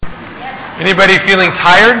Anybody feeling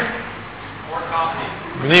tired? More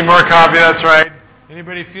coffee. We need more coffee, that's right.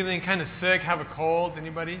 Anybody feeling kind of sick, have a cold?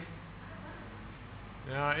 Anybody?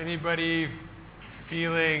 Anybody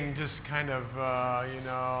feeling just kind of,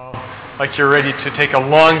 like you're ready to take a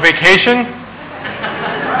long vacation?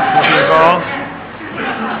 People?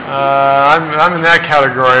 I'm in that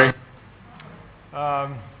category.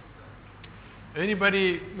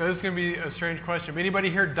 Anybody, now this is going to be a strange question, but anybody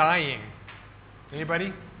here dying?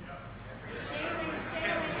 Anybody?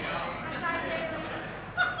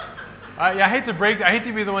 I hate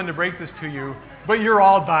to be the one to break this to you, but you're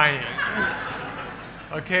all dying.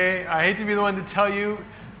 Okay? I hate to be the one to tell you,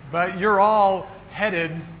 but you're all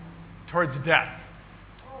headed towards death.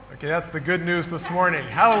 Okay, that's the good news this morning.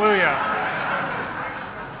 Hallelujah.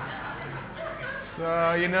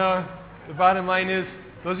 So, the bottom line is,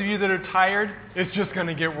 those of you that are tired, it's just going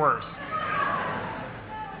to get worse.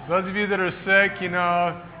 Those of you that are sick,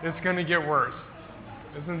 it's going to get worse.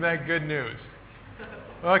 Isn't that good news?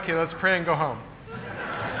 Okay, let's pray and go home.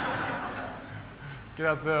 Get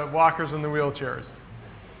out the walkers and the wheelchairs.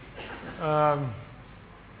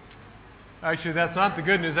 Actually, that's not the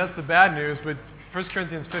good news, that's the bad news, but 1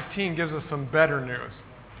 Corinthians 15 gives us some better news.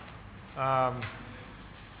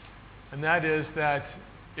 And that is that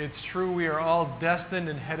it's true we are all destined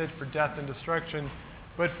and headed for death and destruction,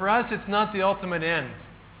 but for us it's not the ultimate end.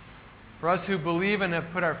 For us who believe and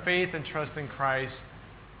have put our faith and trust in Christ,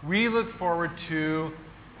 we look forward to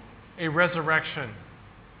a resurrection.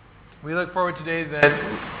 We look forward today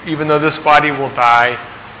that even though this body will die,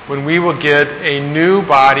 when we will get a new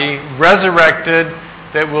body, resurrected,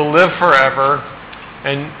 that will live forever.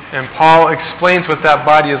 And Paul explains what that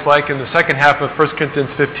body is like in the second half of 1 Corinthians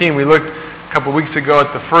 15. We looked a couple weeks ago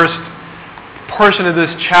at the first portion of this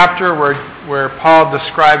chapter where Paul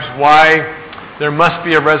describes why there must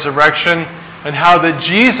be a resurrection and how that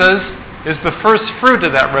Jesus is the first fruit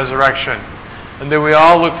of that resurrection. And that we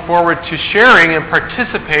all look forward to sharing and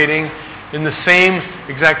participating in the same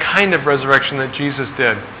exact kind of resurrection that Jesus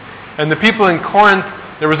did. And the people in Corinth,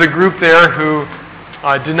 there was a group there who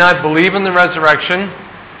did not believe in the resurrection.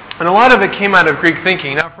 And a lot of it came out of Greek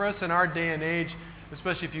thinking. Now for us in our day and age,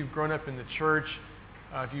 especially if you've grown up in the church,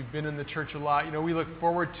 if you've been in the church a lot, we look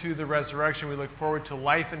forward to the resurrection. We look forward to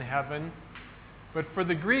life in heaven. But for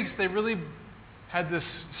the Greeks, they really had this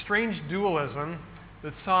strange dualism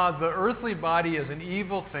that saw the earthly body as an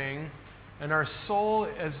evil thing and our soul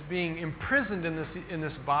as being imprisoned in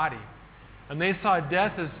this body. And they saw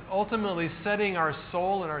death as ultimately setting our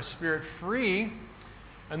soul and our spirit free,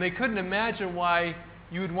 and they couldn't imagine why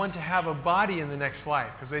you would want to have a body in the next life,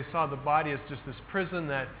 because they saw the body as just this prison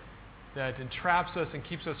that entraps us and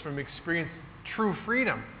keeps us from experiencing true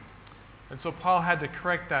freedom. And so Paul had to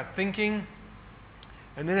correct that thinking,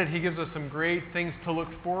 and in it he gives us some great things to look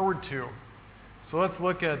forward to. So let's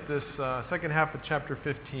look at this second half of chapter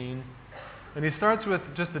 15. And he starts with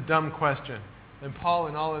just a dumb question. And Paul,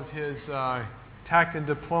 in all of his tact and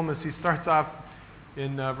diplomacy, starts off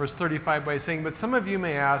in verse 35 by saying, "But some of you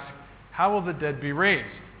may ask, how will the dead be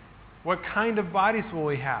raised? What kind of bodies will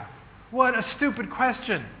we have?" What a stupid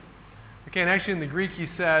question. Okay, and actually in the Greek he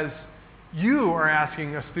says, you are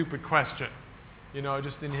asking a stupid question.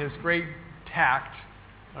 Just in his great tact,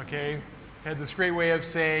 okay, had this great way of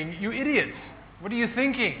saying, you idiots. What are you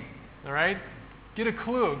thinking? All right? Get a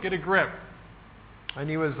clue. Get a grip. And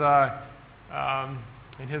he was,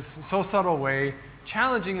 in his so subtle way,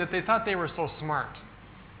 challenging that they thought they were so smart.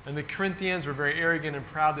 And the Corinthians were very arrogant and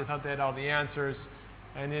proud. They thought they had all the answers.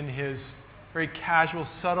 And in his very casual,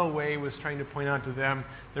 subtle way, was trying to point out to them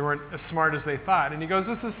they weren't as smart as they thought. And he goes,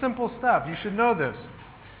 this is simple stuff. You should know this.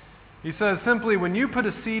 He says simply, when you put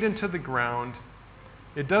a seed into the ground,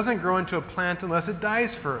 it doesn't grow into a plant unless it dies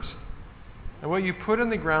first. And what you put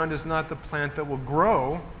in the ground is not the plant that will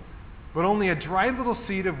grow, but only a dry little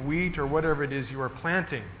seed of wheat or whatever it is you are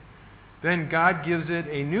planting. Then God gives it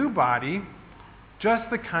a new body,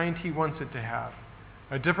 just the kind He wants it to have.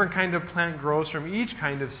 A different kind of plant grows from each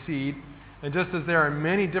kind of seed, and just as there are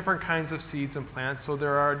many different kinds of seeds and plants, so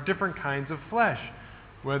there are different kinds of flesh,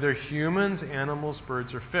 whether humans, animals,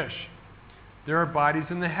 birds, or fish. There are bodies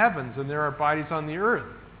in the heavens, and there are bodies on the earth.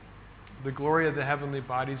 The glory of the heavenly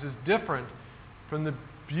bodies is different from the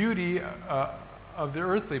beauty of the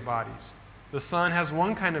earthly bodies. The sun has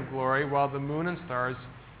one kind of glory, while the moon and stars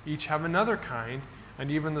each have another kind,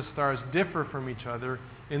 and even the stars differ from each other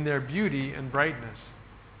in their beauty and brightness.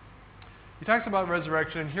 He talks about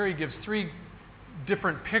resurrection, and here he gives three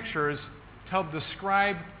different pictures to help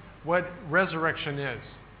describe what resurrection is.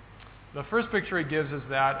 The first picture he gives is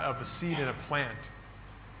that of a seed in a plant.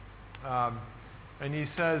 And he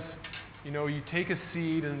says, you take a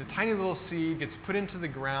seed, and the tiny little seed gets put into the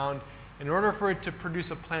ground. In order for it to produce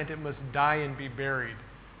a plant, it must die and be buried.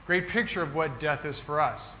 Great picture of what death is for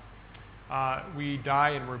us. We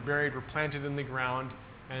die and we're buried, we're planted in the ground,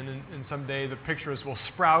 and someday the picture is we'll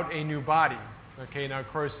sprout a new body. Okay, now of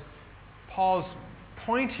course, Paul's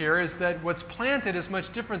point here is that what's planted is much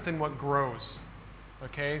different than what grows.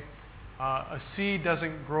 Okay, a seed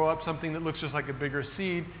doesn't grow up something that looks just like a bigger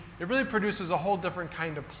seed. It really produces a whole different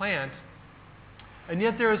kind of plant. And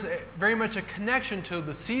yet there is very much a connection to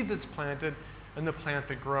the seed that's planted and the plant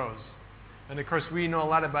that grows. And of course, we know a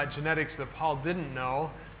lot about genetics that Paul didn't know,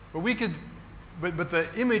 but the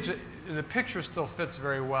image in the picture still fits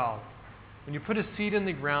very well. When you put a seed in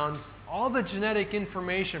the ground, all the genetic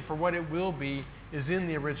information for what it will be is in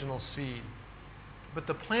the original seed. But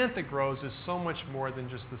the plant that grows is so much more than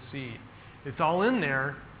just the seed. It's all in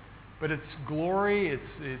there, but its glory,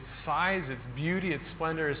 its size, its beauty, its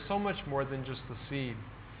splendor is so much more than just the seed.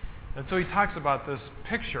 And so he talks about this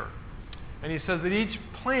picture. And he says that each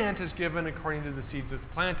plant is given according to the seeds that's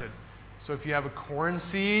planted. So if you have a corn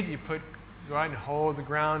seed, go out and hoe the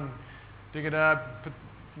ground, dig it up,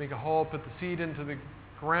 make a hole, put the seed into the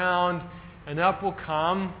ground, and up will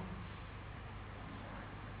come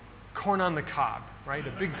corn on the cob, right?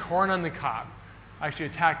 A big corn on the cob, actually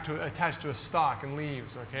attached to a stalk and leaves,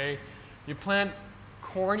 okay? You plant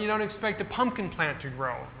corn, you don't expect a pumpkin plant to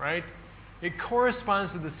grow, right? It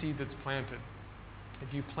corresponds to the seed that's planted.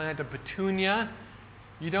 If you plant a petunia,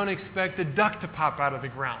 you don't expect a duck to pop out of the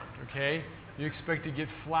ground, okay? You expect to get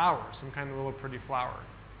flowers, some kind of little pretty flower.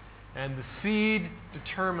 And the seed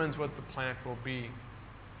determines what the plant will be.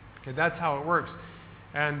 Okay, that's how it works.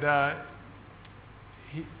 And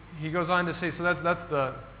he goes on to say, so that's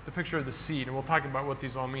the picture of the seed, and we'll talk about what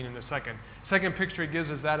these all mean in a second. Second picture he gives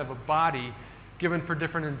is that of a body given for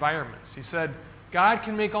different environments. He said, God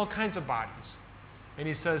can make all kinds of bodies. And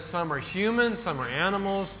he says some are human, some are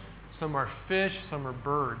animals, some are fish, some are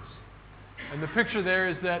birds. And the picture there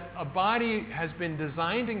is that a body has been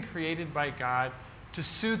designed and created by God to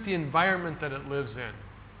suit the environment that it lives in.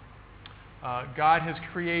 God has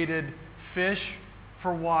created fish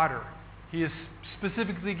for water. He has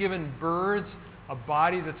specifically given birds a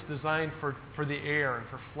body that's designed for the air and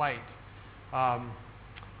for flight.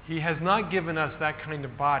 He has not given us that kind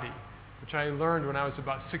of body, which I learned when I was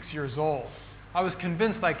about 6 years old. I was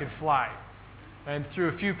convinced I could fly. And through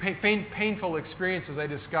a few painful experiences, I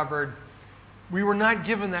discovered we were not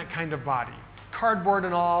given that kind of body. Cardboard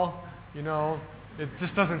and all, it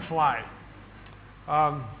just doesn't fly.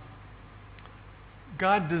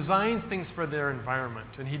 God designs things for their environment,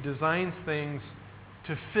 and He designs things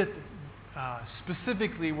to fit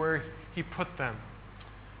specifically where He put them.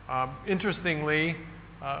 Interestingly,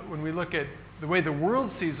 when we look at the way the world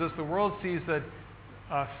sees us, the world sees that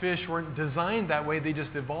fish weren't designed that way, they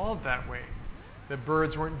just evolved that way. That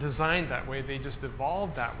birds weren't designed that way, they just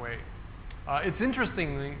evolved that way. It's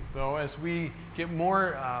interesting, though, as we get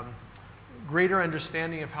more greater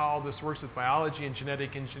understanding of how all this works with biology and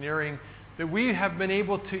genetic engineering, that we have been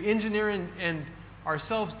able to engineer and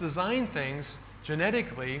ourselves design things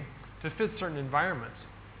genetically to fit certain environments.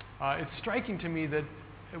 It's striking to me that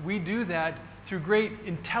we do that through great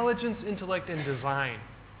intelligence, intellect, and design,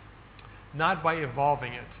 not by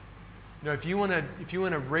evolving it. If you want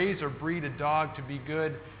to raise or breed a dog to be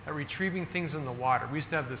good at retrieving things in the water, we used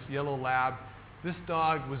to have this yellow lab. This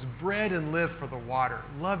dog was bred and lived for the water,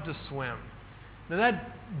 loved to swim. Now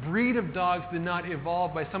that breed of dogs did not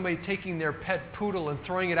evolve by somebody taking their pet poodle and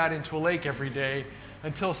throwing it out into a lake every day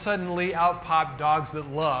until suddenly out popped dogs that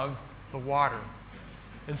love the water.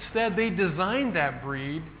 Instead, they designed that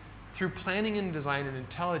breed through planning and design and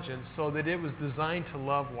intelligence so that it was designed to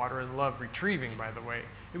love water and love retrieving, by the way.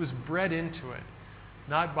 It was bred into it,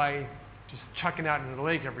 not by just chucking out into the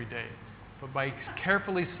lake every day, but by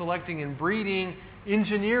carefully selecting and breeding,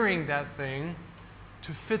 engineering that thing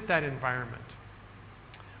to fit that environment.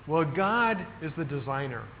 Well, God is the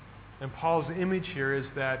designer, and Paul's image here is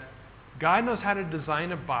that God knows how to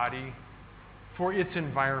design a body for its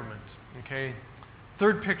environment. Okay?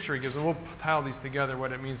 Third picture he gives, and we'll tile these together,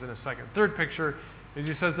 what it means in a second. Third picture is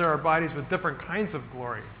he says there are bodies with different kinds of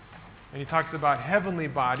glory. And he talks about heavenly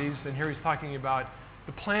bodies, and here he's talking about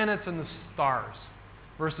the planets and the stars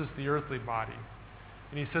versus the earthly body.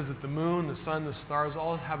 And he says that the moon, the sun, the stars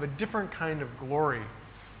all have a different kind of glory.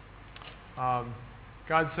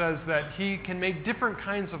 God says that He can make different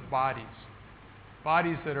kinds of bodies.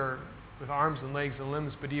 Bodies that are with arms and legs and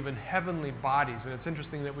limbs, but even heavenly bodies. And it's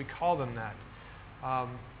interesting that we call them that.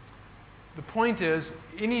 The point is,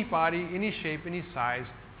 any body, any shape, any size,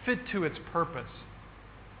 fit to its purpose.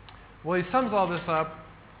 Well, he sums all this up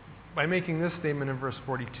by making this statement in verse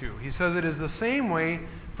 42. He says, "It is the same way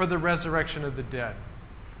for the resurrection of the dead.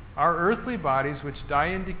 Our earthly bodies, which die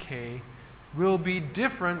and decay, will be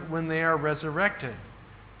different when they are resurrected,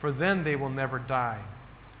 for then they will never die.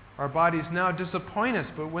 Our bodies now disappoint us,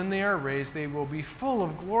 but when they are raised, they will be full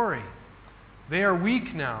of glory. They are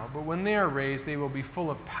weak now, but when they are raised, they will be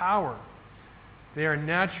full of power. They are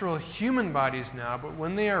natural human bodies now, but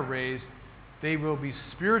when they are raised, they will be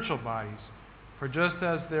spiritual bodies. For just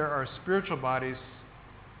as there are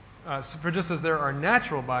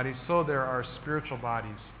natural bodies, so there are spiritual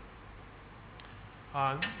bodies."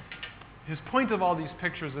 His point of all these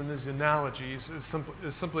pictures and these analogies is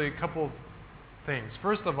simply a couple things.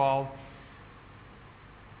 First of all,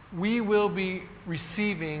 we will be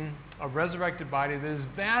receiving a resurrected body that is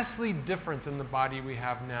vastly different than the body we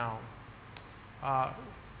have now.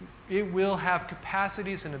 It will have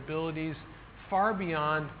capacities and abilities far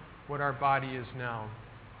beyond what our body is now.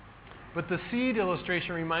 But the seed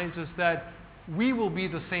illustration reminds us that we will be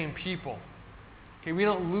the same people. Okay, we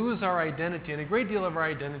don't lose our identity, and a great deal of our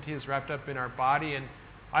identity is wrapped up in our body, and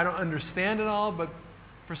I don't understand it all, but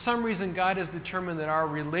for some reason God has determined that our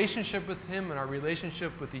relationship with Him and our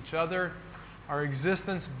relationship with each other, our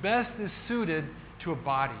existence, best is suited to a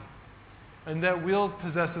body. And that we'll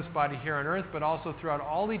possess this body here on earth, but also throughout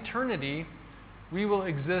all eternity, we will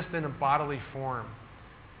exist in a bodily form.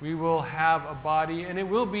 We will have a body, and it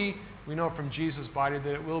will be, we know from Jesus' body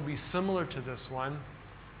that it will be similar to this one,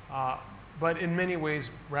 but in many ways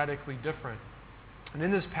radically different. And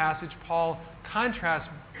in this passage, Paul contrasts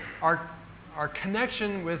our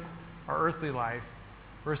connection with our earthly life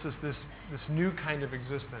versus this new kind of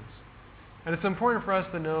existence. And it's important for us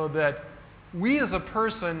to know that we as a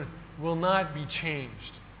person will not be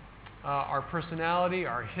changed. Our personality,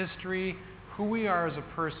 our history, who we are as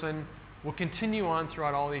a person will continue on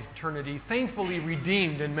throughout all eternity, thankfully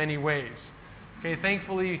redeemed in many ways. Okay,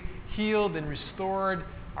 thankfully healed and restored.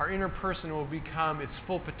 Our inner person will become its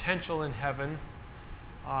full potential in heaven.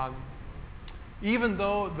 Even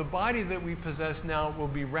though the body that we possess now will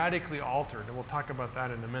be radically altered, and we'll talk about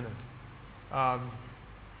that in a minute.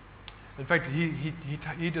 In fact,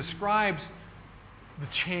 he describes the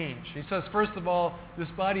change. He says, first of all, this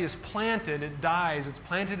body is planted, it dies, it's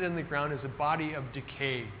planted in the ground as a body of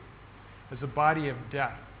decay, as a body of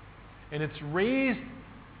death. And it's raised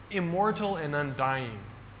immortal and undying.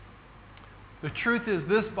 The truth is,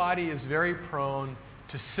 this body is very prone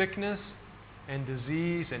to sickness and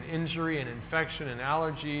disease and injury and infection and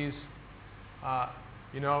allergies.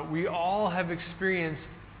 We all have experienced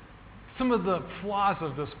some of the flaws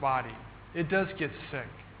of this body. It does get sick.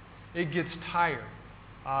 It gets tired.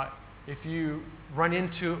 If you run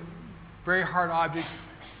into very hard objects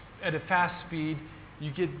at a fast speed,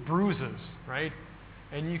 you get bruises, right?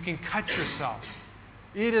 And you can cut yourself.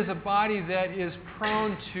 It is a body that is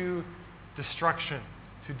prone to destruction,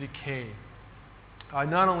 to decay.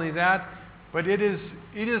 Not only that, but it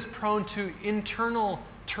is prone to internal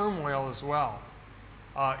turmoil as well.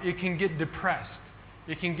 It can get depressed.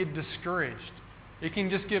 It can get discouraged. It can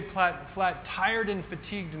just get flat tired and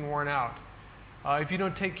fatigued and worn out. If you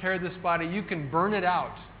don't take care of this body, you can burn it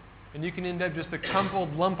out, and you can end up just a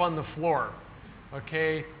crumpled lump on the floor.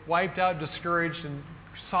 Okay, wiped out, discouraged, and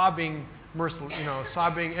sobbing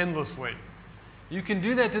endlessly. You can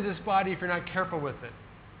do that to this body if you're not careful with it,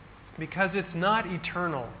 because it's not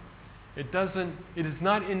eternal. It is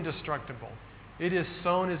not indestructible. It is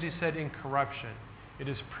sown, as he said, in corruption. It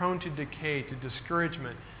is prone to decay, to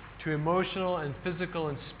discouragement, to emotional and physical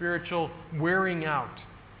and spiritual wearing out.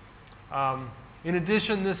 In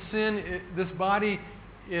addition, this body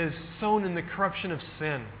is sown in the corruption of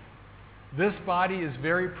sin. This body is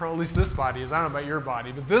very prone, at least this body is, I don't know about your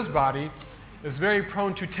body, but this body is very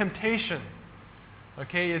prone to temptation.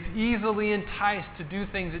 Okay, it's easily enticed to do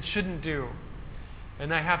things it shouldn't do.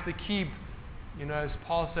 And I have to keep, as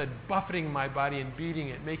Paul said, buffeting my body and beating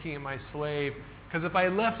it, making it my slave. Because if I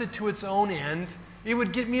left it to its own end, it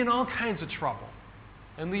would get me in all kinds of trouble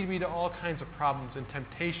and lead me to all kinds of problems and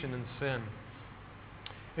temptation and sin.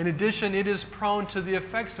 In addition, it is prone to the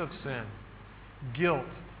effects of sin, guilt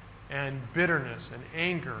and bitterness and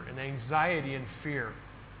anger and anxiety and fear.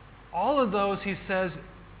 All of those, he says,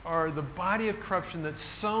 are the body of corruption that's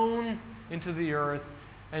sown into the earth.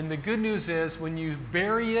 And the good news is, when you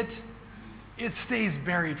bury it, it stays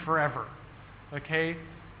buried forever. Okay?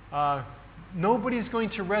 Nobody's going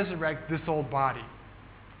to resurrect this old body.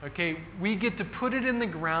 Okay? We get to put it in the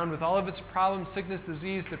ground with all of its problems, sickness,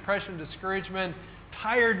 disease, depression, discouragement,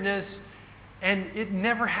 tiredness, and it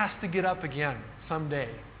never has to get up again someday.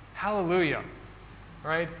 Hallelujah.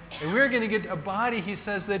 Right? And we're going to get a body, he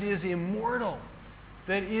says, that is immortal.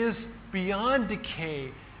 that is beyond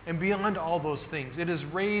decay and beyond all those things. It is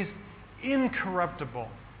raised incorruptible.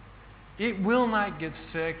 It will not get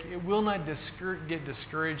sick. It will not get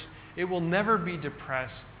discouraged. It will never be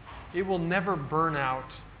depressed. It will never burn out.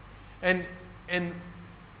 And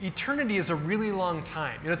eternity is a really long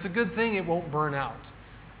time. And it's a good thing it won't burn out.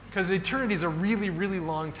 Because eternity is a really, really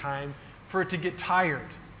long time for it to get tired,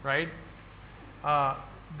 right?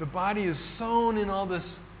 The body is sown in all this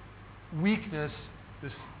weakness,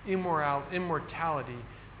 this immortality.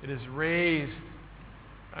 It is raised.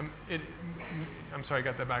 I'm sorry, I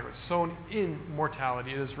got that backwards. Sown in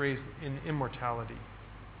mortality. It is raised in immortality.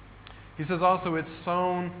 He says also it's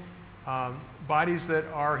sown bodies that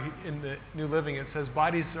are, in the New Living, it says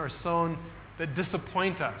bodies are sown that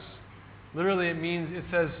disappoint us. Literally it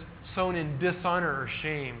says sown in dishonor or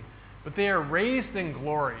shame. But they are raised in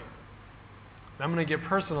glory. I'm going to get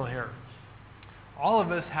personal here. All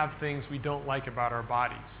of us have things we don't like about our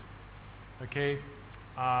bodies. Okay?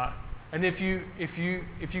 And if you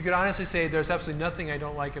could honestly say there's absolutely nothing I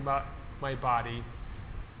don't like about my body,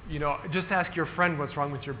 just ask your friend what's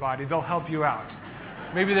wrong with your body. They'll help you out.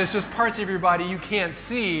 Maybe there's just parts of your body you can't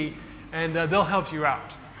see, and they'll help you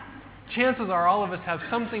out. Chances are all of us have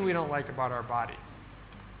something we don't like about our body.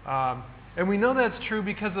 And we know that's true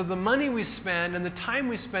because of the money we spend and the time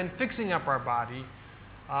we spend fixing up our body,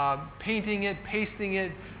 painting it, pasting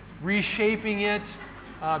it, reshaping it,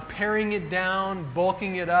 paring it down,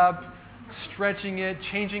 bulking it up, stretching it,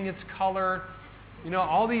 changing its color,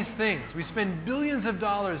 all these things. We spend billions of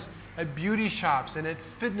dollars at beauty shops and at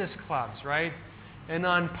fitness clubs, right? And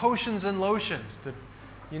on potions and lotions to,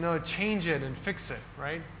 change it and fix it,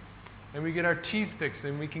 right? And we get our teeth fixed,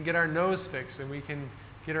 and we can get our nose fixed, and we can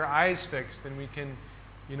get our eyes fixed, and we can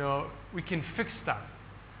fix stuff.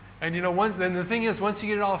 And then the thing is, once you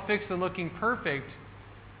get it all fixed and looking perfect,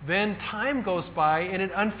 then time goes by and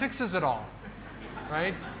it unfixes it all,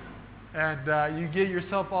 right? And you get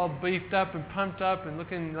yourself all beefed up and pumped up and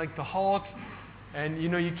looking like the Hulk, and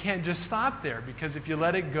you can't just stop there, because if you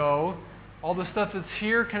let it go, all the stuff that's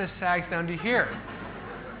here kind of sags down to here,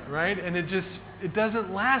 right? And it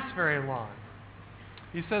doesn't last very long.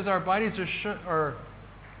 He says our bodies are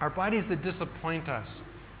bodies that disappoint us,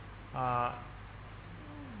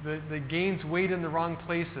 that gains weight in the wrong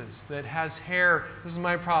places, that has hair. This is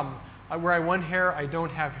my problem. Where I want hair, I don't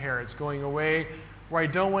have hair. It's going away. Where I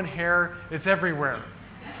don't want hair, it's everywhere.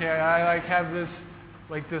 Okay, I have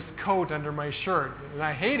this coat under my shirt, and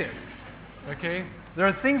I hate it. Okay, there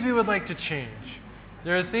are things we would like to change.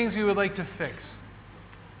 There are things we would like to fix.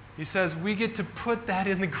 He says we get to put that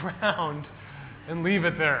in the ground and leave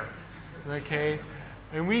it there. Okay,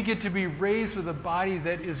 and we get to be raised with a body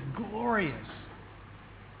that is glorious.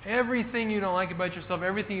 Everything you don't like about yourself,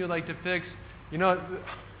 everything you'd like to fix.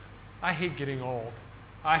 I hate getting old.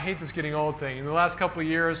 I hate this getting old thing. In the last couple of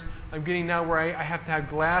years, I'm getting now where I have to have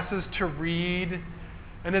glasses to read.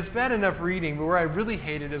 And it's bad enough reading, but where I really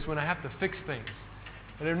hate it is when I have to fix things.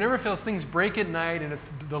 And I've never felt things break at night, and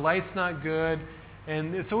the light's not good.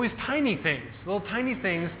 And it's always tiny things, little tiny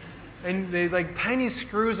things. And they like tiny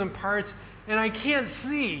screws and parts, and I can't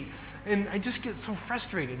see. And I just get so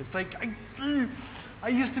frustrated. It's like, I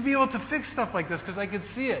used to be able to fix stuff like this because I could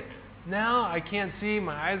see it. Now I can't see.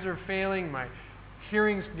 My eyes are failing. My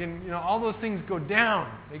hearing's, all those things go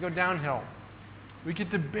down. They go downhill. We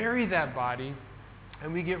get to bury that body,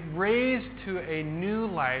 and we get raised to a new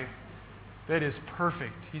life that is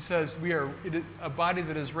perfect. He says it is a body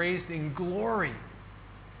that is raised in glory.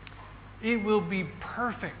 It will be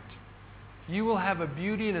perfect. You will have a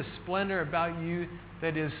beauty and a splendor about you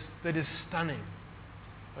that is stunning.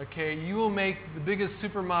 Okay, you will make the biggest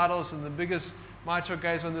supermodels and the biggest macho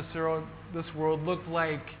guys on this world look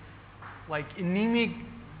like anemic,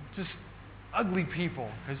 just ugly people,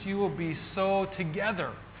 because you will be so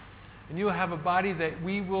together, and you will have a body that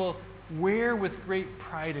we will wear with great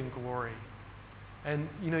pride and glory. And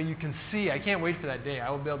you can see. I can't wait for that day.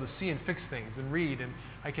 I will be able to see and fix things and read, and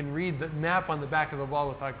I can read the map on the back of the wall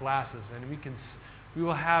without glasses, and we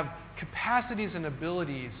will have capacities and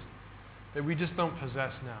abilities that we just don't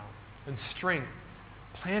possess now, and strength,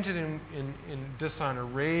 planted in dishonor,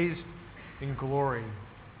 raised in glory.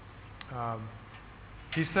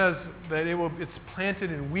 He says that it's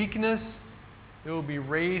planted in weakness, it will be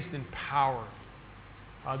raised in power.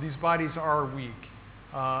 These bodies are weak.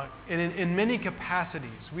 And in many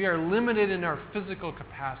capacities, we are limited in our physical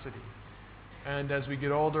capacity. And as we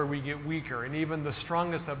get older, we get weaker. And even the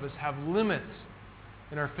strongest of us have limits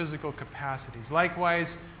in our physical capacities. Likewise,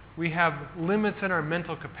 we have limits in our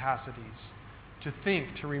mental capacities to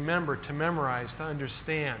think, to remember, to memorize, to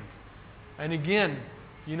understand. And again,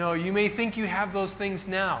 You know, you may think you have those things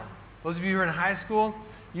now. Those of you who are in high school,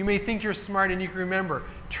 you may think you're smart and you can remember.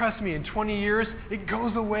 Trust me, in 20 years, it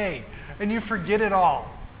goes away and you forget it all.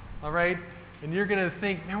 All right? And you're going to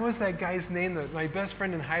think, man, what was that guy's name? My best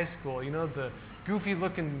friend in high school, you know, the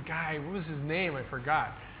goofy-looking guy. What was his name? I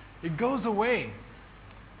forgot. It goes away.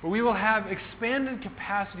 But we will have expanded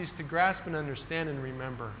capacities to grasp and understand and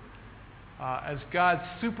remember as God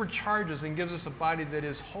supercharges and gives us a body that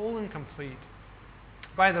is whole and complete.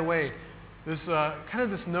 By the way, this kind of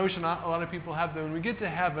this notion a lot of people have that when we get to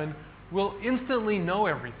heaven, we'll instantly know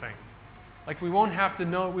everything. Like we won't have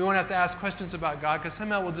to ask questions about God because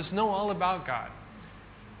somehow we'll just know all about God.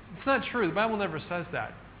 It's not true. The Bible never says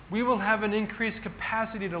that. We will have an increased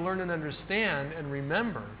capacity to learn and understand and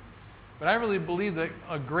remember. But I really believe that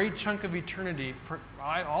a great chunk of eternity,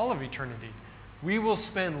 all of eternity, we will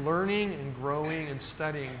spend learning and growing and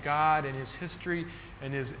studying God and His history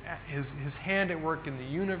and His hand at work in the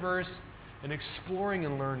universe and exploring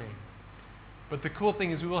and learning. But the cool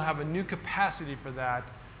thing is we will have a new capacity for that,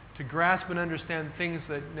 to grasp and understand things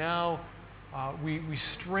that now we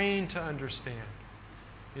strain to understand.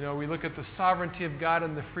 You know, we look at the sovereignty of God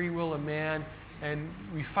and the free will of man, and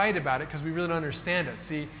we fight about it because we really don't understand it.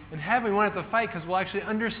 See, in heaven we won't have to fight because we'll actually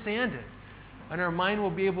understand it. And our mind will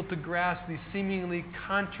be able to grasp these seemingly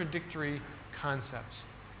contradictory concepts.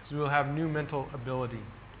 So we will have new mental ability.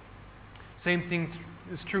 Same thing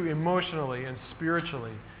is true emotionally and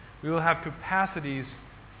spiritually. We will have capacities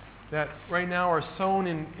that right now are sown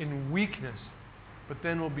in weakness, but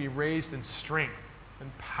then will be raised in strength and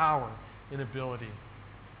power and ability.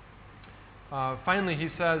 Finally, he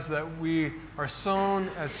says that we are sown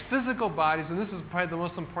as physical bodies, and this is probably the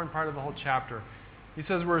most important part of the whole chapter. He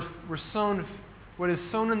says we're sown, what is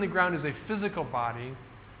sown in the ground is a physical body.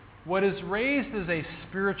 What is raised is a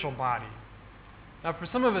spiritual body. Now, for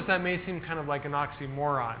some of us, that may seem kind of like an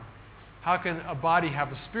oxymoron. How can a body have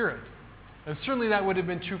a spirit? And certainly that would have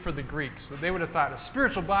been true for the Greeks. So they would have thought a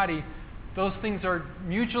spiritual body, those things are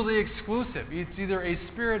mutually exclusive. It's either a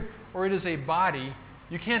spirit or it is a body.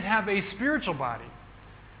 You can't have a spiritual body.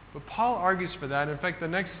 But Paul argues for that. In fact, the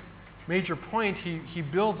next major point, he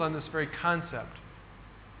builds on this very concept.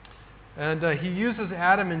 And he uses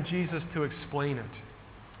Adam and Jesus to explain it.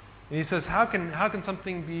 And he says, how can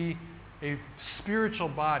something be a spiritual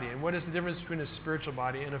body? And what is the difference between a spiritual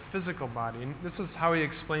body and a physical body? And this is how he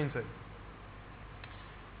explains it.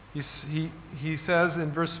 He says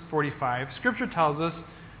in verse 45, Scripture tells us,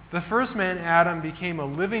 the first man, Adam, became a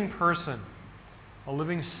living person, a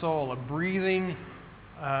living soul, a breathing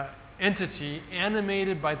entity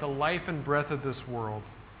animated by the life and breath of this world.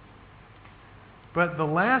 But the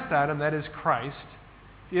last Adam, that is Christ,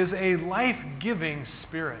 is a life-giving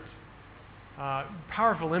spirit.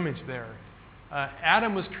 Powerful image there.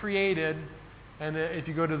 Adam was created, and if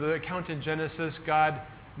you go to the account in Genesis, God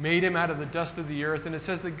made him out of the dust of the earth, and it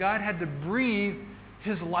says that God had to breathe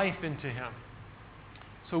His life into him.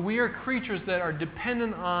 So we are creatures that are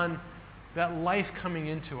dependent on that life coming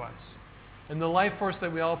into us. And the life force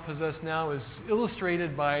that we all possess now is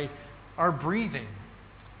illustrated by our breathing.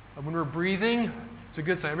 And when we're breathing, it's a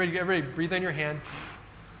good sign. Everybody breathe on your hand.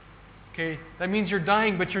 Okay? That means you're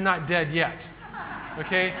dying, but you're not dead yet.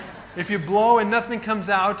 Okay? If you blow and nothing comes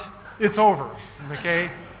out, it's over.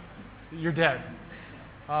 Okay? You're dead.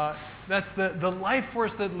 That's the life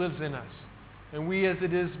force that lives in us. And we, as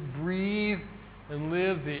it is, breathe and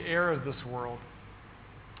live the air of this world.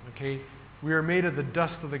 Okay? We are made of the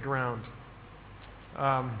dust of the ground.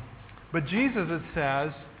 But Jesus, it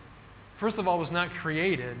says, first of all, was not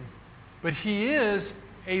created, but He is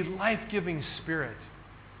a life-giving spirit.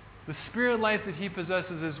 The spirit life that He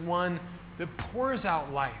possesses is one that pours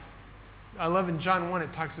out life. I love in John 1,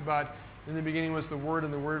 it talks about, in the beginning was the Word,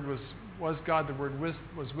 and the Word was God, the Word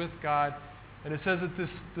was with God. And it says that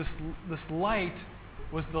this light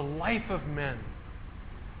was the life of men.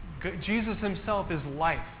 Jesus Himself is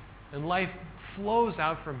life, and life flows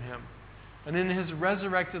out from Him. And in His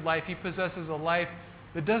resurrected life, He possesses a life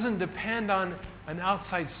that doesn't depend on an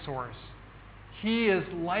outside source. He is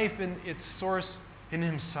life in its source in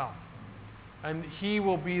Himself. And He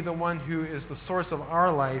will be the one who is the source of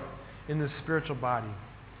our life in this spiritual body.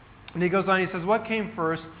 And he goes on, he says, what came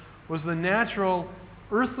first was the natural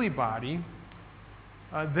earthly body,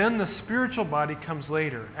 then the spiritual body comes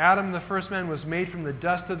later. Adam, the first man, was made from the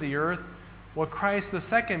dust of the earth, while Christ, the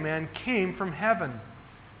second man, came from heaven.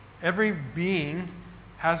 Every human being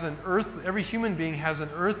has an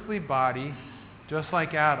earthly body, just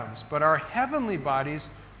like Adam's. But our heavenly bodies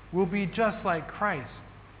will be just like Christ.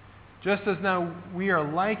 Just as now we are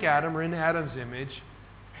like Adam, or in Adam's image,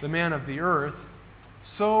 the man of the earth,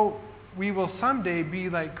 so we will someday be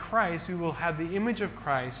like Christ. We will have the image of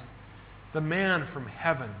Christ, the man from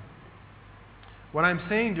heaven. What I'm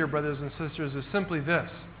saying, dear brothers and sisters, is simply this,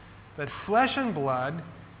 that flesh and blood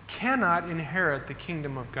cannot inherit the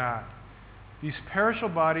kingdom of God. These perishable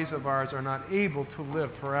bodies of ours are not able to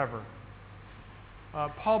live forever.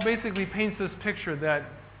 Paul basically paints this picture that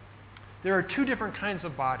there are two different kinds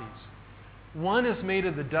of bodies. One is made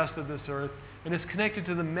of the dust of this earth and is connected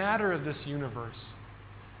to the matter of this universe.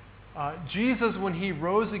 Jesus, when he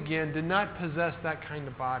rose again, did not possess that kind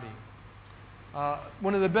of body.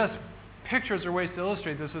 One of the best pictures or ways to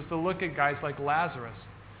illustrate this is to look at guys like Lazarus.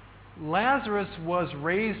 Lazarus was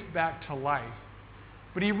raised back to life,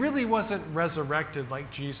 but he really wasn't resurrected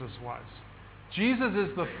like Jesus was. Jesus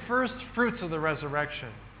is the first fruits of the resurrection.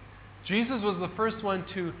 Jesus was the first one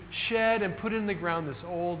to shed and put in the ground this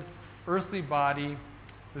old earthly body,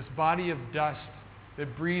 this body of dust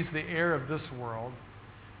that breathes the air of this world,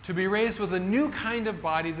 to be raised with a new kind of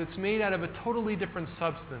body that's made out of a totally different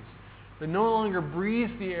substance, that no longer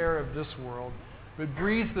breathes the air of this world, but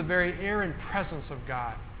breathes the very air and presence of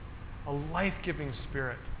God, a life-giving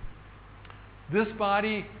spirit. This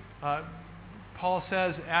body, Paul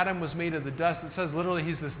says, Adam was made of the dust. It says literally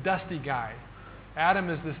he's this dusty guy. Adam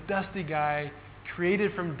is this dusty guy,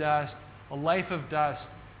 created from dust, a life of dust.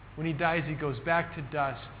 When he dies, he goes back to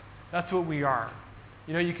dust. That's what we are.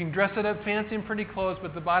 You know, you can dress it up fancy and pretty clothes,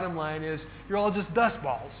 but the bottom line is you're all just dust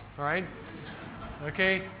balls, all right?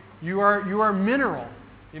 Okay? You are mineral.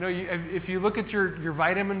 You know, if you look at your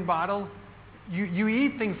vitamin bottle, you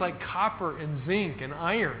eat things like copper and zinc and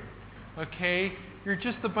iron. Okay? You're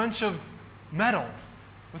just a bunch of metal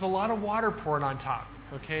with a lot of water poured on top.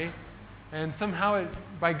 Okay? And somehow it,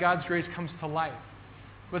 by God's grace, comes to life.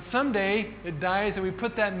 But someday it dies and we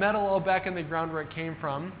put that metal all back in the ground where it came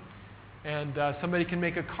from. And somebody can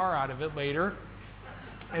make a car out of it later.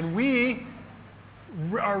 And we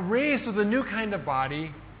are raised with a new kind of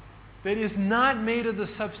body that is not made of the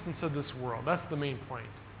substance of this world. That's the main point.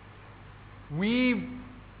 We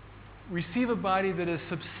receive a body that is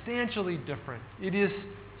substantially different. Its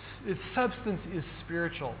substance is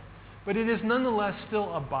spiritual, but it is nonetheless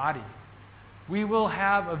still a body. We will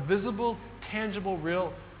have a visible, tangible,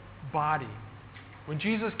 real body. When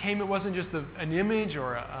Jesus came, it wasn't just an image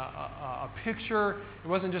or a picture. It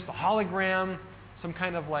wasn't just a hologram, some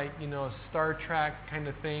kind of like, Star Trek kind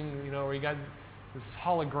of thing, where you got this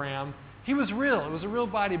hologram. He was real. It was a real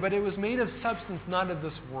body, but it was made of substance, not of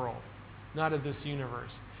this world, not of this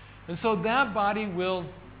universe. And so that body will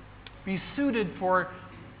be suited for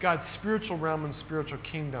God's spiritual realm and spiritual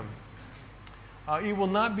kingdom. It will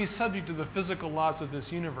not be subject to the physical laws of this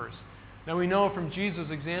universe. Now we know from Jesus'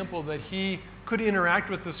 example that he could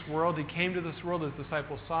interact with this world. He came to this world, his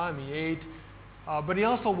disciples saw him, he ate, but he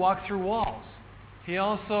also walked through walls. He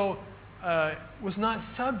also was not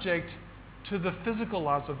subject to the physical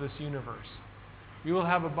laws of this universe. We will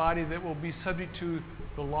have a body that will be subject to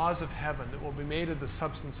the laws of heaven, that will be made of the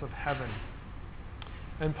substance of heaven.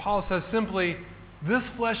 And Paul says simply, this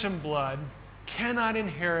flesh and blood cannot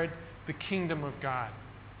inherit the kingdom of God.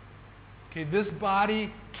 Okay, this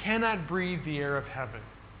body cannot breathe the air of heaven.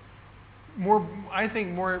 I think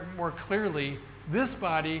more clearly, this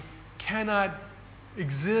body cannot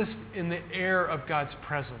exist in the air of God's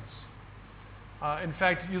presence. In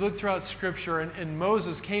fact, you look throughout Scripture, and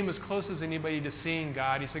Moses came as close as anybody to seeing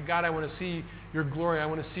God. He said, God, I want to see your glory. I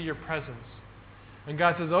want to see your presence. And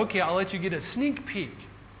God says, okay, I'll let you get a sneak peek,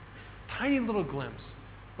 tiny little glimpse,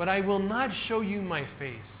 but I will not show you my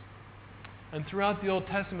face. And throughout the Old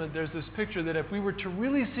Testament, there's this picture that if we were to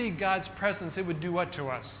really see God's presence, it would do what to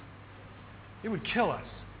us? It would kill us.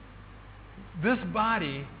 This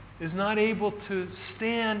body is not able to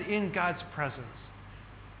stand in God's presence.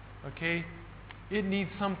 Okay? It needs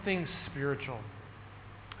something spiritual.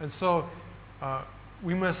 And so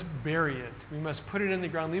we must bury it. We must put it in the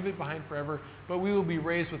ground, leave it behind forever, but we will be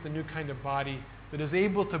raised with a new kind of body that is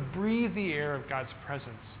able to breathe the air of God's presence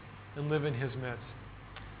and live in His midst.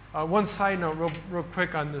 One side note, real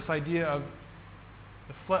quick, on this idea of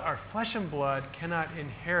our flesh and blood cannot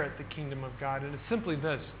inherit the kingdom of God, and it's simply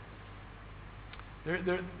this.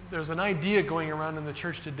 There's an idea going around in the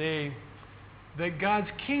church today that God's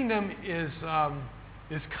kingdom is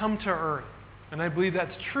come to earth, and I believe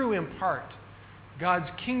that's true in part. God's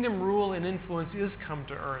kingdom rule and influence is come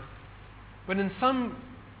to earth, but in some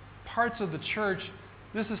parts of the church,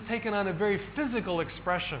 this has taken on a very physical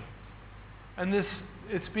expression. And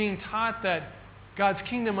it's being taught that God's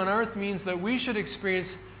kingdom on earth means that we should experience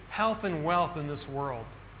health and wealth in this world.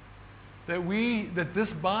 That this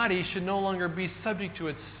body should no longer be subject to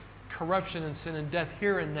its corruption and sin and death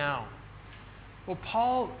here and now. Well,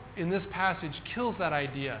 Paul, in this passage, kills that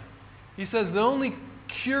idea. He says the only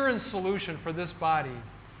cure and solution for this body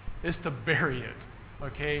is to bury it,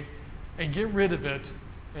 okay, and get rid of it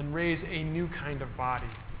and raise a new kind of body.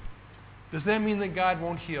 Does that mean that God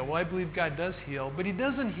won't heal? Well, I believe God does heal, but He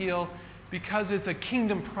doesn't heal because it's a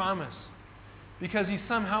kingdom promise, because He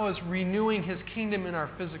somehow is renewing His kingdom in our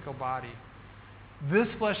physical body. This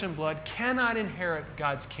flesh and blood cannot inherit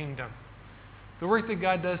God's kingdom. The work that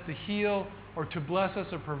God does to heal or to bless us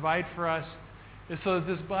or provide for us is so that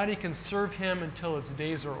this body can serve Him until its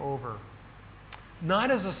days are over,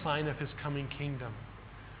 not as a sign of His coming kingdom.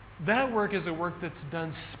 That work is a work that's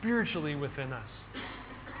done spiritually within us.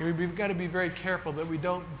 And we've got to be very careful that we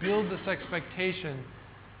don't build this expectation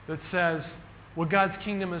that says, well, God's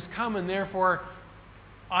kingdom has come, and therefore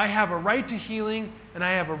I have a right to healing, and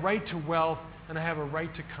I have a right to wealth, and I have a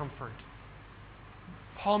right to comfort.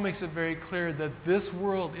 Paul makes it very clear that this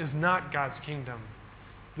world is not God's kingdom.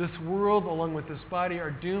 This world, along with this body,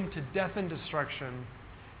 are doomed to death and destruction.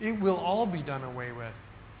 It will all be done away with.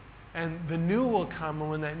 And the new will come, and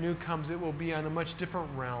when that new comes, it will be on a much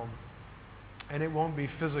different realm. And it won't be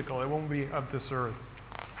physical. It won't be of this earth.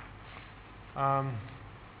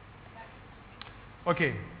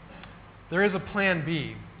 Okay, there is a plan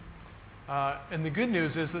B. And the good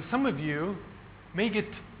news is that some of you may get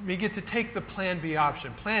to take the plan B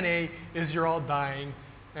option. Plan A is you're all dying,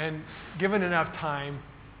 and given enough time,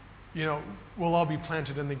 we'll all be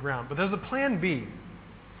planted in the ground. But there's a plan B.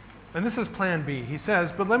 And this is plan B. He says,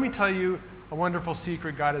 but let me tell you a wonderful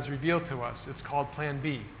secret God has revealed to us. It's called plan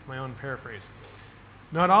B, my own paraphrase.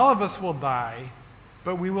 Not all of us will die,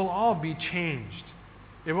 but we will all be changed.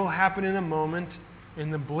 It will happen in a moment,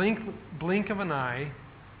 in the blink of an eye,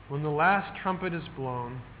 when the last trumpet is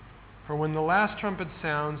blown. For when the last trumpet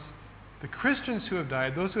sounds, the Christians who have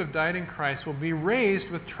died, those who have died in Christ, will be raised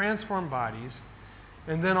with transformed bodies,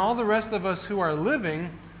 and then all the rest of us who are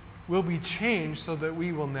living will be changed so that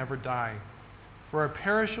we will never die. For our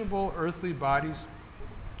perishable earthly bodies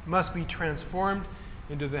must be transformed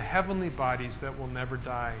into the heavenly bodies that will never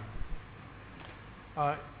die.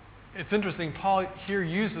 It's interesting, Paul here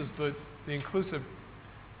uses the inclusive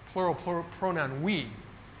plural pronoun we.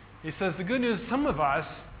 He says the good news, some of us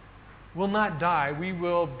will not die. We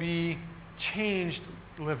will be changed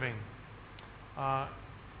living.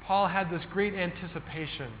 Paul had this great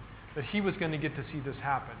anticipation that he was going to get to see this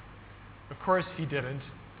happen. Of course, he didn't,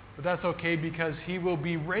 but that's okay because he will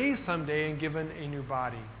be raised someday and given a new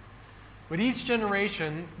body. But each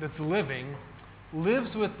generation that's living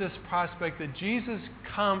lives with this prospect that Jesus'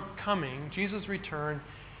 coming, Jesus' return,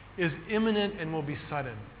 is imminent and will be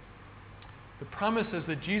sudden. The promise is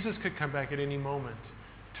that Jesus could come back at any moment.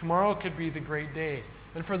 Tomorrow could be the great day.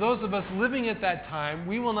 And for those of us living at that time,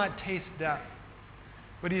 we will not taste death.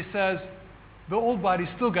 But he says, the old body's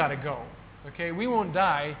still got to go. Okay, we won't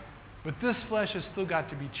die, but this flesh has still got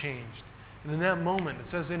to be changed. And in that moment, it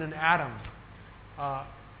says in an atom,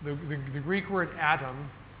 the Greek word atom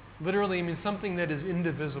literally means something that is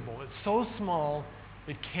indivisible. It's so small,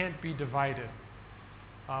 it can't be divided.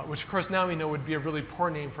 Which, of course, now we know would be a really poor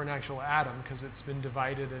name for an actual atom because it's been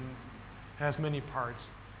divided and has many parts.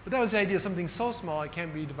 But that was the idea of something so small it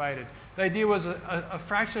can't be divided. The idea was a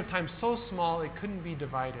fraction of time so small it couldn't be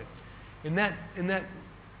divided. In that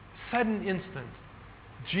sudden instant,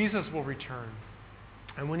 Jesus will return.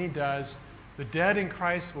 And when He does, the dead in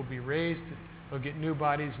Christ will be raised. They'll get new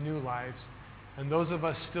bodies, new lives. And those of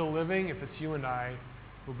us still living, if it's you and I,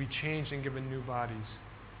 will be changed and given new bodies.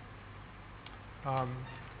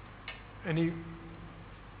 And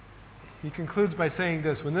he concludes by saying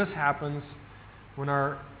this: when this happens, when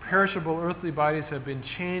our perishable earthly bodies have been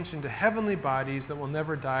changed into heavenly bodies that will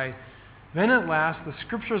never die, then at last the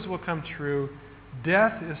Scriptures will come true.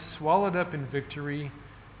 Death is swallowed up in victory.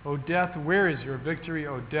 O death, where is your victory?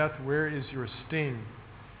 O death, where is your sting?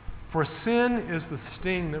 For sin is the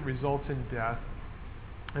sting that results in death,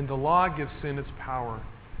 and the law gives sin its power.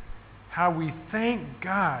 How we thank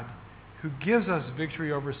God who gives us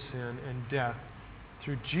victory over sin and death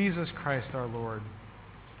through Jesus Christ our Lord.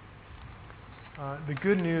 The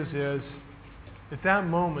good news is, at that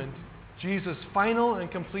moment, Jesus' final and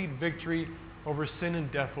complete victory over sin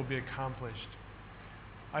and death will be accomplished.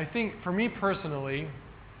 I think, for me personally,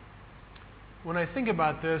 when I think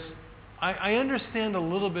about this, I understand a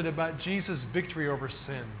little bit about Jesus' victory over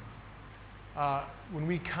sin. When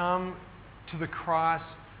we come to the cross,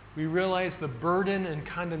 we realize the burden and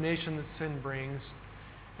condemnation that sin brings,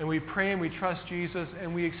 and we pray and we trust Jesus,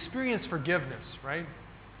 and we experience forgiveness, right?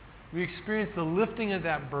 We experience the lifting of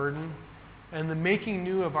that burden and the making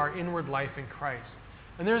new of our inward life in Christ.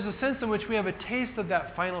 And there's a sense in which we have a taste of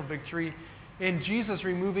that final victory in Jesus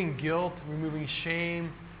removing guilt, removing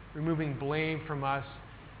shame, removing blame from us.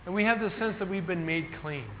 And we have the sense that we've been made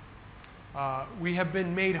clean. We have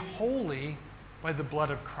been made holy by the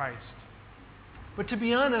blood of Christ. But to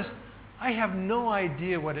be honest, I have no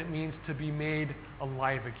idea what it means to be made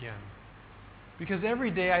alive again. Because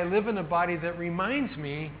every day I live in a body that reminds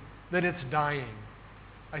me that it's dying.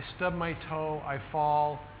 I stub my toe, I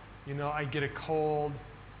fall, I get a cold,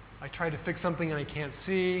 I try to fix something and I can't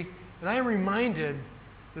see, and I am reminded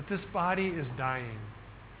that this body is dying.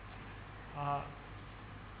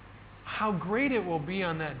 How great it will be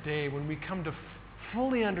on that day when we come to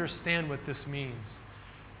fully understand what this means.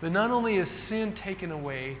 That not only is sin taken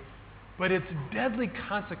away, but its deadly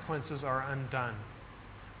consequences are undone.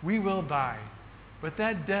 We will die, but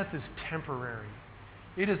that death is temporary.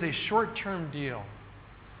 It is a short-term deal.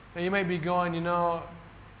 Now you might be going,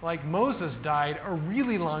 like Moses died a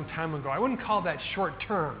really long time ago. I wouldn't call that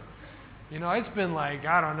short-term. It's been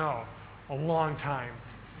a long time.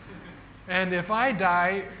 And if I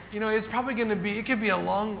die, it's probably it could be a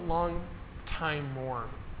long, long time more.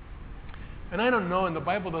 And I don't know, and the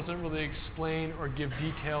Bible doesn't really explain or give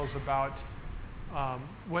details about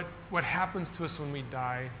what happens to us when we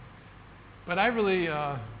die. But I really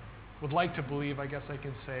would like to believe, I guess I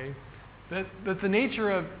can say, that the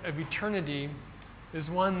nature of eternity is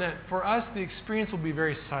one that for us the experience will be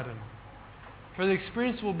very sudden. For the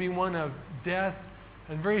experience will be one of death,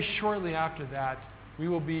 and very shortly after that, we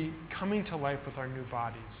will be coming to life with our new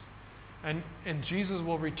bodies. And Jesus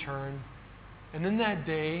will return, and in that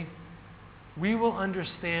day, we will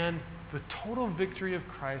understand the total victory of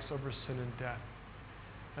Christ over sin and death.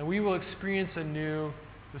 And we will experience anew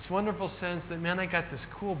this wonderful sense that, man, I got this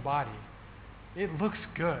cool body. It looks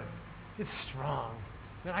good. It's strong.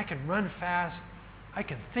 Man, I can run fast. I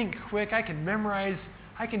can think quick. I can memorize.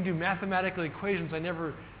 I can do mathematical equations I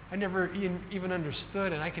never even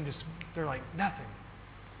understood, and they're like nothing.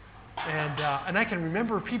 And I can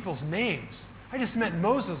remember people's names. I just met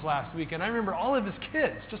Moses last week, and I remember all of his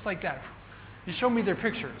kids, just like that. He showed me their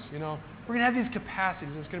pictures, We're going to have these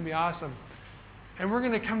capacities. It's going to be awesome. And we're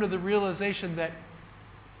going to come to the realization that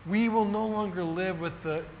we will no longer live with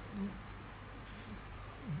the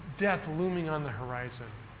death looming on the horizon.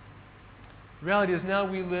 The reality is now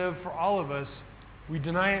we live, for all of us, we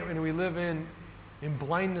deny it and we live in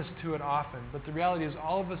blindness to it often. But the reality is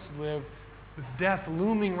all of us live with death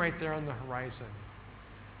looming right there on the horizon.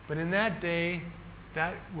 But in that day,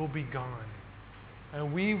 that will be gone.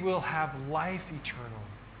 And we will have life eternal.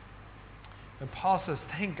 And Paul says,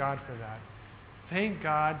 thank God for that. Thank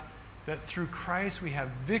God that through Christ we have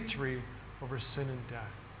victory over sin and death.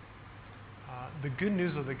 The good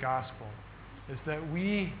news of the gospel is that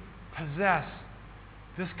we possess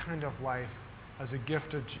this kind of life as a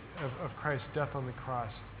gift of Christ's death on the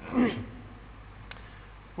cross.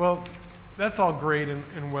 Well, that's all great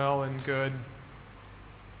and well and good.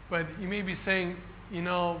 But you may be saying,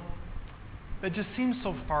 that just seems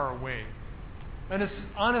so far away. And it's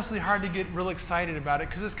honestly hard to get real excited about it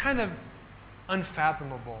because it's kind of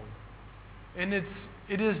unfathomable. And it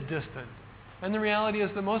is distant. And the reality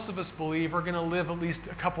is that most of us believe we're going to live at least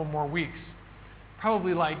a couple more weeks.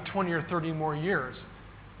 Probably like 20 or 30 more years.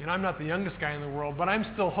 I'm not the youngest guy in the world, but I'm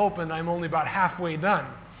still hoping I'm only about halfway done.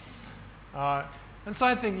 And so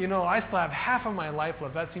I think, I still have half of my life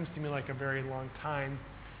left. That seems to me like a very long time.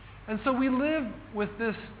 And so we live with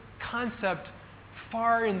this concept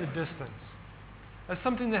far in the distance as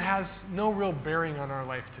something that has no real bearing on our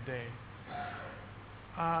life today.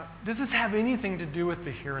 Does this have anything to do with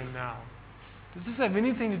the here and now? Does this have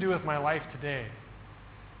anything to do with my life today?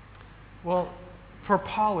 Well, for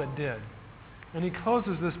Paul it did. And he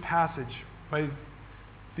closes this passage by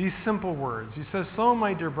these simple words. He says, so,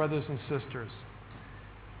 my dear brothers and sisters,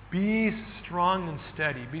 be strong and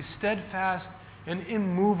steady. Be steadfast and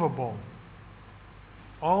immovable,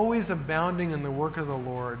 always abounding in the work of the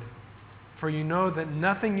Lord, for you know that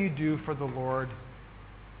nothing you do for the Lord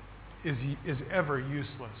is ever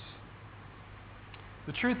useless.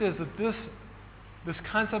 The truth is that this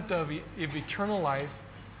concept of eternal life,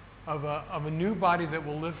 of a new body that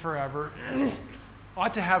will live forever,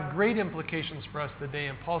 ought to have great implications for us today.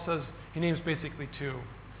 And Paul says, he names basically two.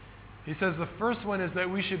 He says the first one is that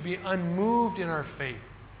we should be unmoved in our faith.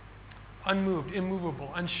 Unmoved,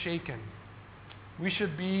 immovable, unshaken. We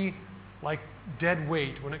should be like dead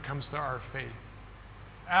weight when it comes to our faith.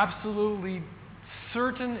 Absolutely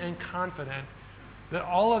certain and confident that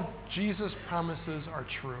all of Jesus' promises are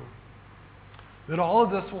true. That all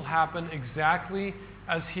of this will happen exactly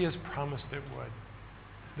as he has promised it would.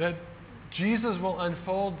 That Jesus will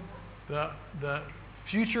unfold the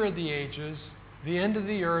future of the ages, the end of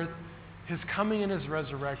the earth, His coming and His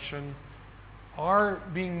resurrection, are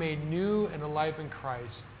being made new and alive in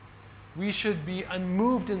Christ, we should be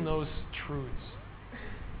unmoved in those truths,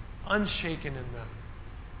 unshaken in them,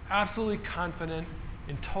 absolutely confident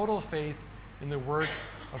in total faith in the work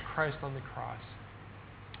of Christ on the cross.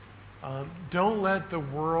 Don't let the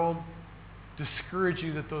world discourage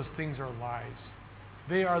you that those things are lies.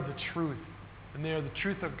 They are the truth, and they are the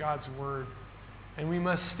truth of God's Word. And we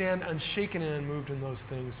must stand unshaken and unmoved in those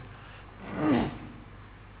things.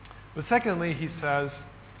 But secondly, he says,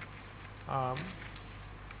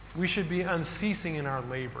 we should be unceasing in our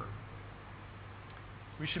labor.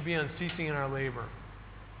 We should be unceasing in our labor.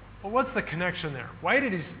 Well, what's the connection there? Why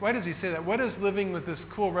does he say that? What does living with this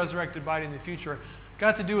cool resurrected body in the future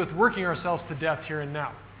got to do with working ourselves to death here and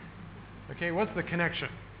now? Okay, what's the connection?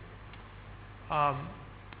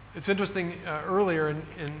 It's interesting, earlier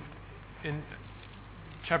in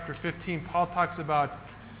chapter 15, Paul talks about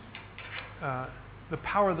the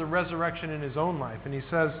power of the resurrection in his own life. And he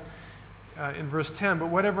says in verse 10, "But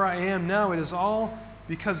whatever I am now, it is all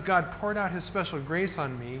because God poured out His special grace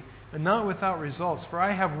on me, and not without results. For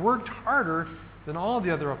I have worked harder than all the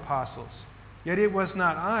other apostles. Yet it was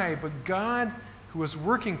not I, but God who was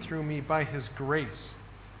working through me by His grace."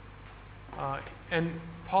 And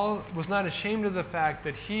Paul was not ashamed of the fact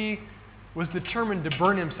that he was determined to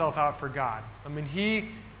burn himself out for God. I mean,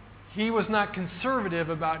 he was not conservative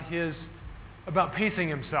about pacing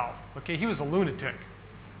himself. Okay, he was a lunatic.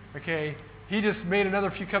 Okay, he just made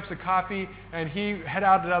another few cups of coffee and he headed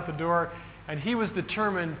out the door, and he was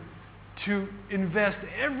determined to invest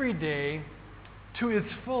every day to its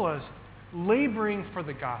fullest, laboring for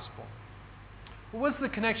the gospel. Well, what's the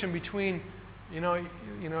connection between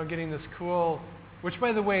getting this cool, which,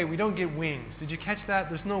 by the way, we don't get wings. Did you catch that?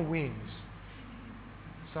 There's no wings.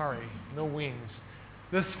 Sorry, no wings.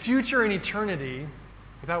 This future in eternity,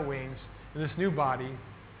 without wings, in this new body,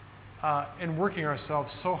 and working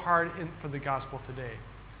ourselves so hard for the gospel today.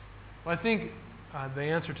 Well, I think the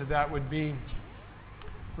answer to that would be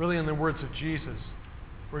really in the words of Jesus,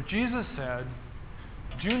 where Jesus said,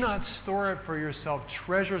 "Do not store up for yourself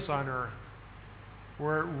treasures on earth,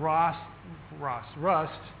 where rust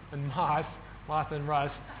and moth and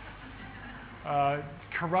rust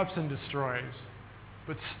corrupts and destroys.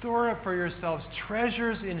 But store up for yourselves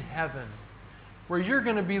treasures in heaven, where you're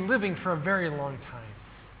going to be living for a very long time."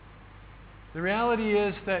 The reality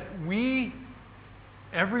is that we,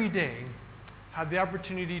 every day, have the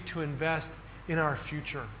opportunity to invest in our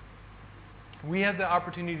future. We have the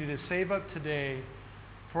opportunity to save up today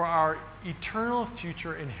for our eternal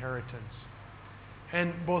future inheritance.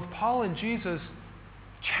 And both Paul and Jesus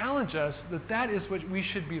challenge us that that is what we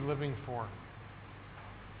should be living for.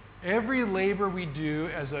 Every labor we do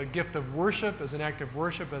as a gift of worship, as an act of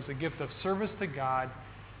worship, as a gift of service to God,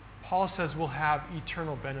 Paul says will have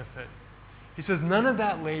eternal benefit. He says none of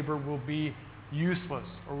that labor will be useless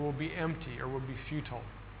or will be empty or will be futile.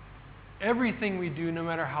 Everything we do, no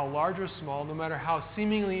matter how large or small, no matter how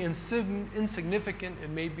seemingly insignificant it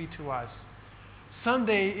may be to us,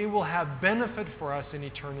 someday it will have benefit for us in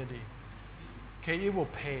eternity. Okay, it will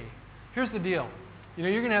pay. Here's the deal.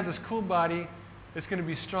 You're going to have this cool body. It's going to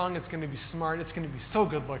be strong. It's going to be smart. It's going to be so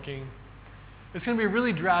good looking. It's going to be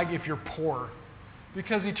really drag if you're poor,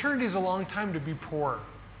 because eternity is a long time to be poor.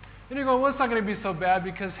 And you're going, well, it's not going to be so bad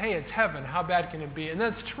because, hey, it's heaven. How bad can it be? And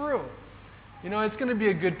that's true. It's going to be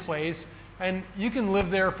a good place, and you can live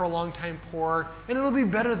there for a long time poor, and it'll be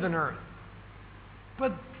better than earth.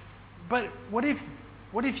 But what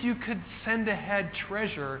if you could send ahead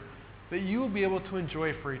treasure that you will be able to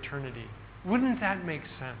enjoy for eternity? Wouldn't that make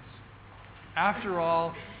sense? After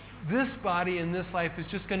all, this body in this life is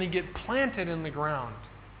just going to get planted in the ground.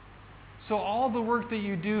 So all the work that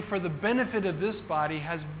you do for the benefit of this body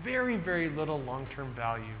has very, very little long-term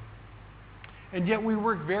value. And yet we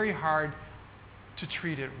work very hard to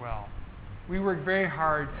treat it well. We work very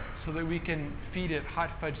hard so that we can feed it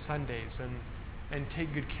hot fudge sundaes and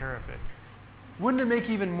take good care of it. Wouldn't it make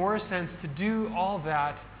even more sense to do all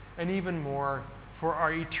that and even more for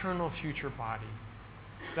our eternal future body?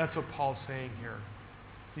 That's what Paul's saying here.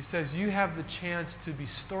 He says you have the chance to be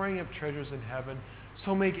storing up treasures in heaven,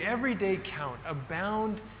 so make every day count.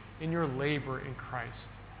 Abound in your labor in Christ.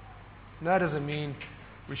 And that doesn't mean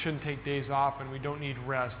we shouldn't take days off and we don't need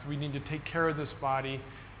rest. We need to take care of this body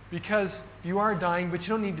because you are dying, but you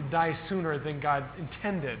don't need to die sooner than God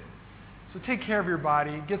intended. So take care of your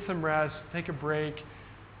body, get some rest, take a break,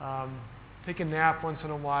 take a nap once in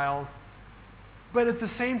a while. But at the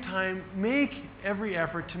same time, make every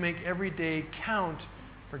effort to make every day count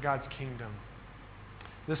for God's kingdom.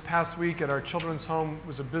 This past week at our children's home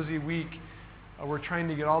was a busy week We're trying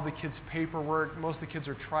to get all the kids' paperwork. Most of the kids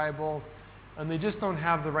are tribal, and they just don't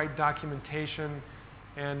have the right documentation.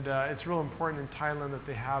 And it's real important in Thailand that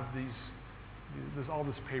they have all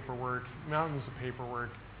this paperwork, mountains of paperwork.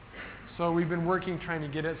 So we've been working trying to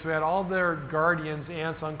get it. So we had all their guardians,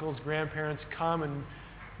 aunts, uncles, grandparents come, and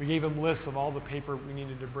we gave them lists of all the paper we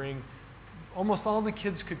needed to bring. Almost all the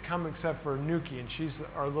kids could come except for Nuki, and she's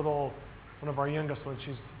one of our youngest ones.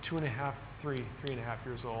 She's 2.5, 3.5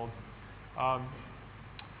 years old.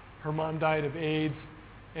 Her mom died of AIDS,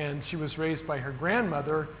 and she was raised by her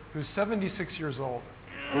grandmother, who's 76 years old.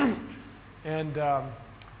 And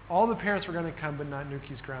all the parents were going to come, but not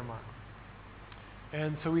Nuki's grandma.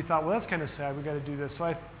 And so we thought, well, that's kind of sad. We got to do this. So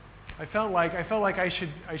I felt like I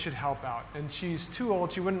should help out. And she's too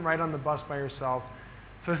old. She wouldn't ride on the bus by herself.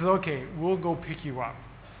 So I said, okay, we'll go pick you up.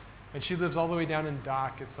 And she lives all the way down in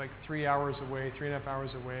Dock. It's like 3 hours away, 3.5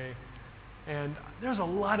 hours away. And there's a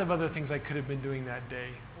lot of other things I could have been doing that day.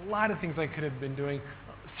 A lot of things I could have been doing.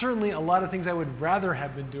 Certainly a lot of things I would rather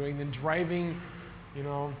have been doing than driving,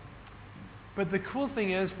 But the cool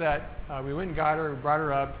thing is that we went and got her, brought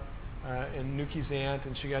her up, and Nuki's aunt,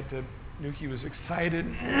 and Nuki was excited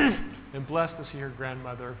and blessed to see her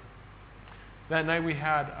grandmother. That night we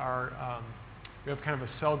had we have kind of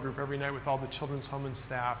a cell group every night with all the children's home and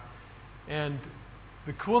staff. And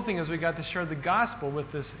the cool thing is we got to share the gospel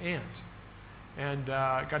with this aunt. And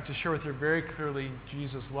got to share with her very clearly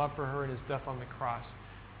Jesus' love for her and his death on the cross.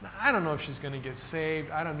 Now, I don't know if she's going to get saved.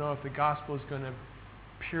 I don't know if the gospel is going to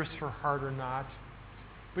pierce her heart or not.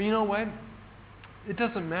 But you know what? It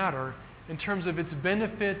doesn't matter in terms of its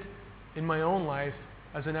benefit in my own life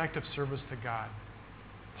as an act of service to God.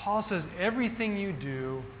 Paul says everything you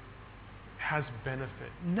do has benefit.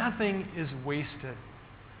 Nothing is wasted.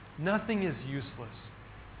 Nothing is useless.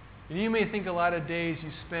 And you may think a lot of days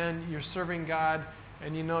you're serving God,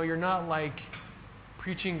 and you're not like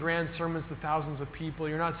preaching grand sermons to thousands of people.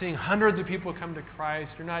 You're not seeing hundreds of people come to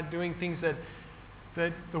Christ. You're not doing things that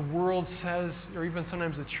the world says, or even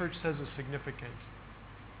sometimes the church says is significant.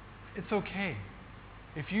 It's okay.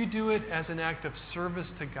 If you do it as an act of service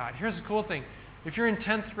to God. Here's the cool thing. If you're in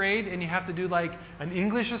 10th grade and you have to do like an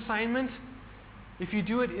English assignment, if you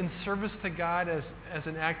do it in service to God as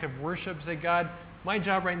an act of worship, say, God, my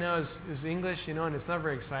job right now is English, and it's not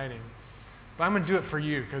very exciting. But I'm going to do it for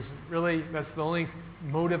you because really that's the only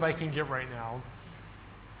motive I can get right now.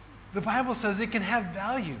 The Bible says it can have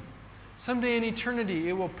value. Someday in eternity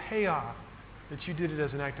it will pay off that you did it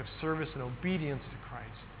as an act of service and obedience to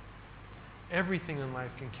Christ. Everything in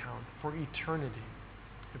life can count for eternity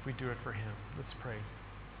if we do it for Him. Let's pray.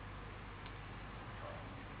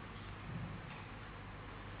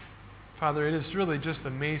 Father, it is really just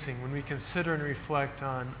amazing when we consider and reflect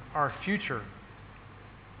on our future.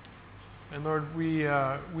 And Lord, we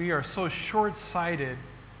are so short-sighted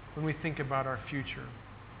when we think about our future.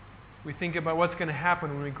 We think about what's going to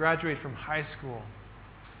happen when we graduate from high school.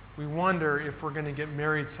 We wonder if we're going to get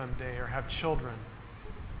married someday or have children.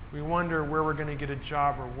 We wonder where we're going to get a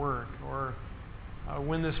job or work, or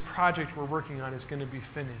when this project we're working on is going to be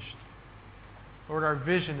finished. Lord, our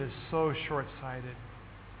vision is so short-sighted.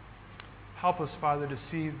 Help us, Father, to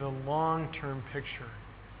see the long-term picture,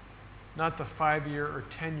 not the 5-year or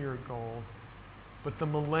 10-year goal, but the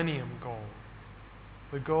millennium goal,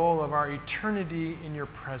 the goal of our eternity in your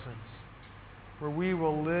presence, where we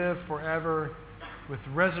will live forever with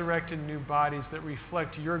resurrected new bodies that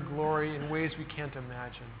reflect your glory in ways we can't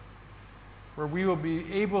imagine, where we will be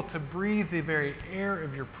able to breathe the very air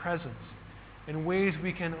of your presence in ways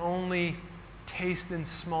we can only taste in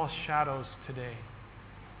small shadows today.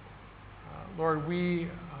 Lord, we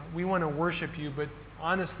want to worship you, but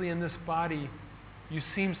honestly, in this body, you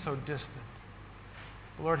seem so distant.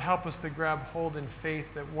 Lord, help us to grab hold in faith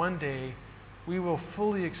that one day we will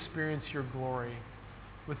fully experience your glory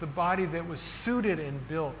with a body that was suited and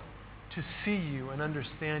built to see you and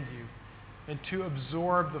understand you and to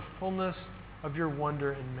absorb the fullness of your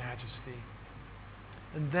wonder and majesty.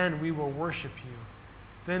 And then we will worship you.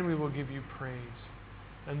 Then we will give you praise.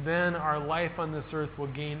 And then our life on this earth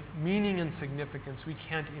will gain meaning and significance we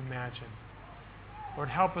can't imagine. Lord,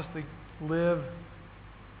 help us to live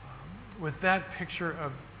with that picture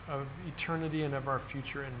of eternity and of our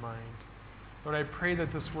future in mind. Lord, I pray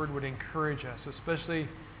that this word would encourage us, especially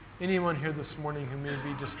anyone here this morning who may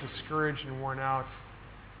be just discouraged and worn out.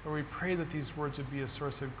 Lord, we pray that these words would be a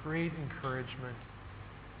source of great encouragement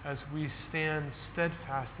as we stand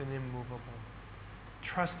steadfast and immovable,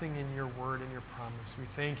 trusting in your word and your promise. We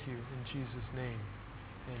thank you in Jesus' name.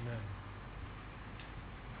 Amen.